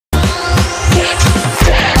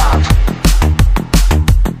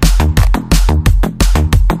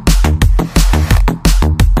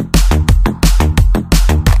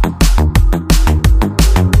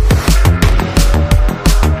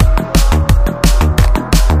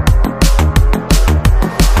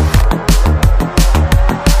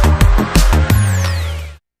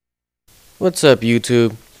What's up,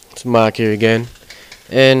 YouTube? It's Mock here again.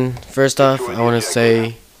 And first off, I want to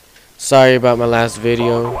say sorry about my last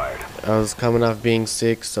video. I was coming off being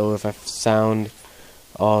sick, so if I sound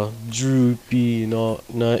all droopy and all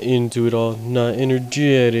not into it, all not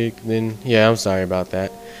energetic, then yeah, I'm sorry about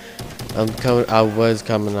that. I was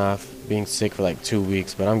coming off being sick for like 2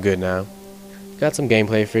 weeks, but I'm good now. Got some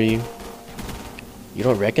gameplay for you. You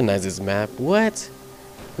don't recognize this map? What?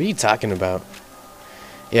 What are you talking about?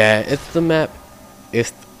 Yeah, it's the map.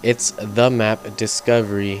 It's the map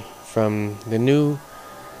Discovery from the new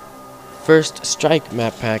First Strike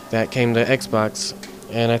map pack that came to Xbox,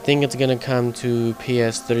 and I think it's gonna come to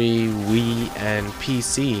PS3, Wii, and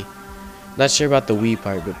PC. Not sure about the Wii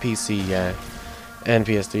part, but PC, yeah, and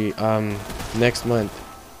PS3. Next month.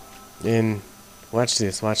 And watch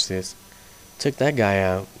this. Took that guy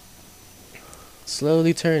out.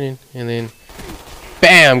 Slowly turning, and then,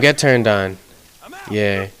 bam! Get turned on.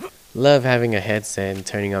 Yeah, love having a headset and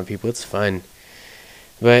turning on people. It's fun.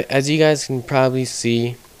 But as you guys can probably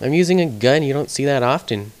see, I'm using a gun. You don't see that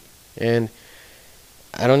often. And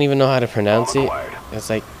I don't even know how to pronounce it. It's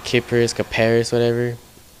like Caparis, whatever.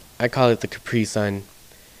 I call it the Capri Sun,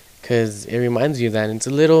 because it reminds you of that. It's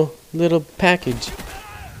a little package.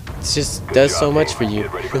 It just does so much for you.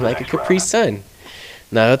 Like a Capri Sun.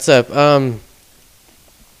 Now, what's up?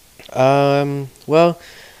 Well,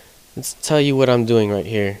 let's tell you what I'm doing right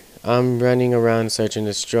here. I'm running around search and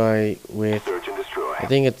destroy with, I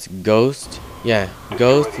think it's Ghost. Yeah,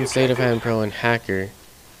 Ghost and State of Hand Pro and Hacker.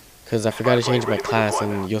 Because I forgot to change my class,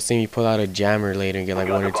 and you'll see me pull out a jammer later and get like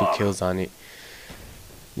 1 or 2 kills on it.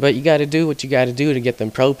 But you gotta do what you gotta do to get them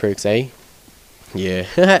pro perks, eh? Yeah.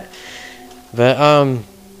 But,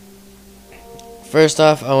 first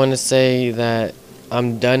off, I want to say that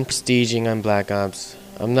I'm done prestiging on Black Ops.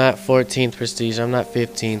 I'm not 14th prestige, I'm not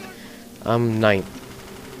 15th, I'm 9th.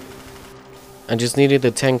 I just needed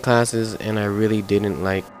the 10 classes, and I really didn't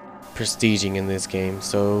like prestiging in this game.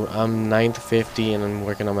 So I'm 9th 50, and I'm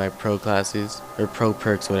working on my pro classes, or pro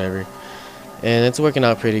perks, whatever. And it's working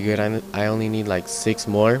out pretty good. I only need like 6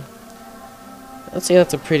 more. I'd say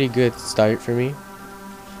that's a pretty good start for me.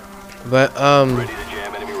 But,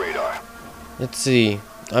 let's see.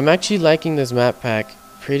 I'm actually liking this map pack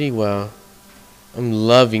pretty well. I'm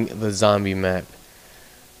loving the zombie map.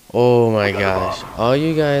 Oh my gosh. All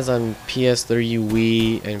you guys on PS3,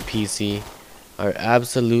 Wii, and PC are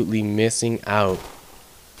absolutely missing out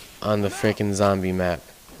on the freaking zombie map.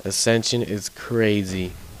 Ascension is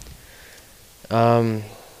crazy. So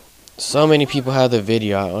many people have the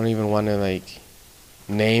video. I don't even want to like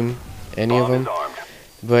name any of them.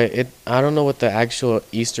 But I don't know what the actual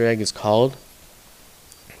Easter egg is called.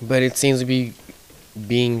 But it seems to be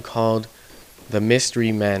being called the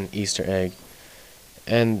Mystery Man Easter egg,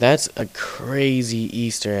 and that's a crazy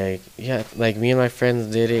Easter egg. Yeah, like me and my friends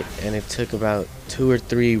did it, and it took about 2 or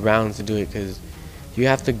 3 rounds to do it, because you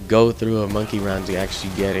have to go through a monkey round to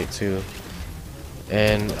actually get it too.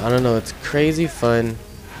 And I don't know, it's crazy fun.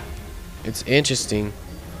 It's interesting.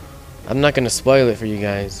 I'm not gonna spoil it for you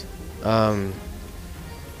guys,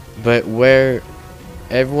 but where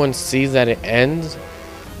everyone sees that it ends,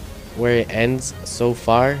 where it ends so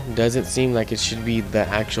far, doesn't seem like it should be the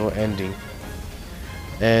actual ending.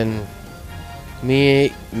 And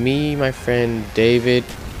me, my friend David,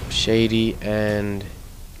 Shady, and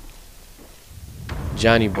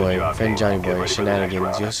Johnny Boy,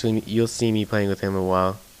 Shenanigans. You'll see me playing with him a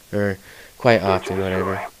while, or quite often,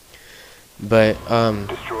 whatever. But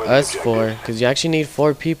us 4, because you actually need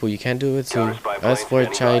 4 people. You can't do it with 2. Us 4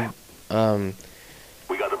 tried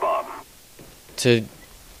to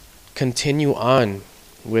continue on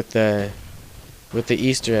with the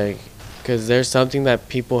Easter egg, because there's something that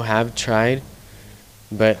people have tried,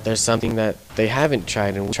 but there's something that they haven't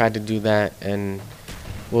tried, and we tried to do that. And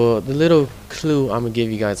well, the little clue I'm gonna give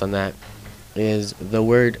you guys on that is the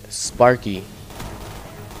word Sparky,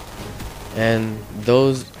 and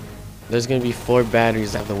there's gonna be 4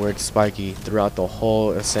 batteries that have the word Sparky throughout the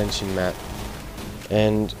whole Ascension map.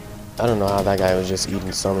 And I don't know how that guy was just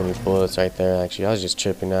eating so many bullets right there. Actually, I was just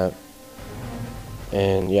tripping out.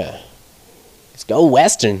 And yeah, let's go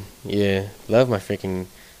Western. Yeah, love my freaking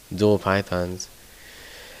dual pythons.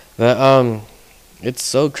 But it's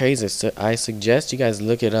so crazy. So I suggest you guys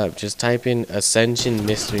look it up. Just type in Ascension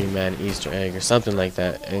Mystery Man Easter egg or something like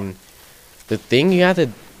that, and the thing you have to,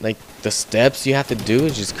 like, the steps you have to do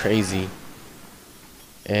is just crazy.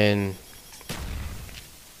 And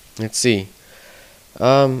let's see.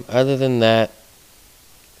 Other than that,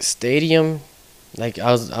 Stadium, like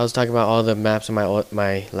I was talking about all the maps in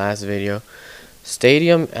my last video.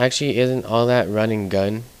 Stadium actually isn't all that run and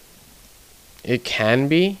gun. It can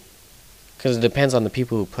be, because it depends on the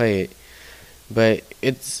people who play it. But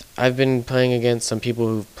I've been playing against some people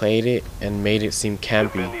who've played it and made it seem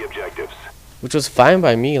campy, which was fine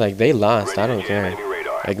by me. Like, they lost, I don't care.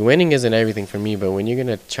 Like, winning isn't everything for me, but when you're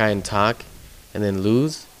gonna try and talk and then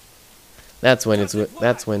lose, that's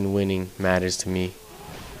when winning matters to me.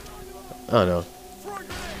 I don't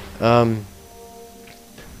know.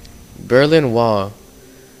 Berlin Wall.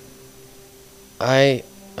 Oh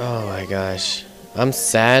my gosh, I'm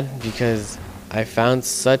sad because I found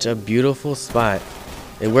such a beautiful spot.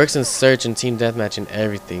 It works in search and team deathmatch and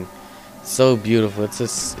everything. So beautiful. It's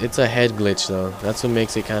a head glitch though. That's what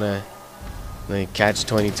makes it kind of like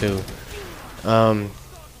catch-22. I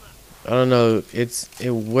don't know.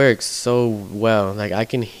 It works so well. Like, I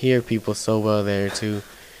can hear people so well there too.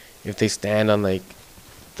 If they stand on like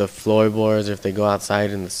the floorboards or if they go outside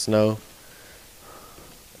in the snow.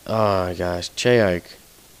 Oh my gosh, Treyarch.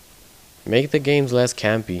 Make the games less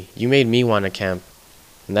campy. You made me want to camp,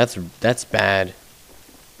 and that's bad.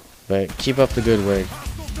 But keep up the good work.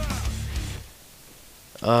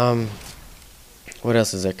 What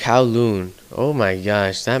else is there? Kowloon. Oh my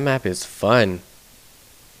gosh, that map is fun.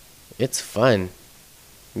 It's fun.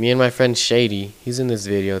 Me and my friend Shady, he's in this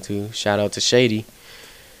video too. Shout out to Shady.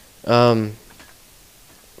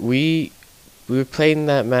 We were playing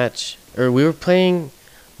that match, or we were playing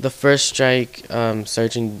the First Strike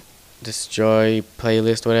search and destroy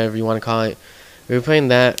playlist, whatever you want to call it. We were playing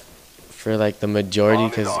that for like the majority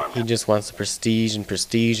because he just wants the prestige and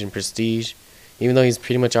prestige and prestige, even though he's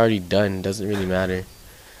pretty much already done. Doesn't really matter.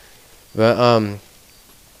 But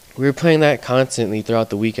we were playing that constantly throughout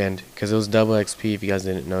the weekend because it was double XP, if you guys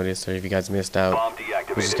didn't notice, or if you guys missed out,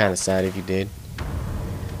 which is kind of sad if you did.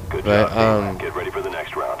 But get ready for the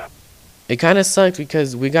next round. it kind of sucked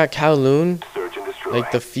because we got Kowloon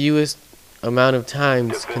like the fewest amount of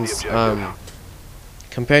times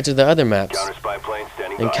compared to the other maps.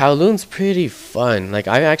 And Kowloon's pretty fun. Like,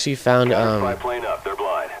 I actually found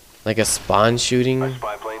like a spawn shooting,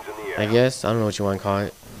 I guess. I don't know what you want to call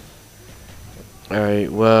it. Alright,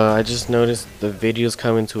 well, I just noticed the video's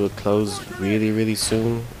coming to a close really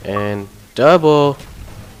soon, and double.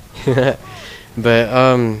 But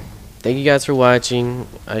thank you guys for watching.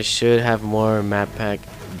 I should have more map pack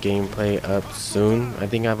gameplay up soon. I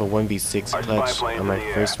think I have a 1v6 clutch on my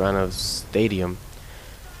first round of Stadium,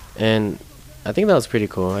 and I think that was pretty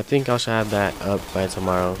cool. I think I should have that up by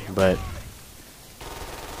tomorrow. But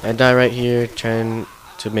I die right here trying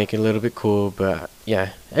to make it a little bit cool, but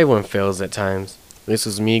yeah, everyone fails at times. This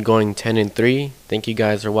was me going 10-3. Thank you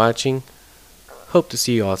guys for watching. Hope to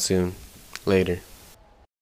see you all soon. Later.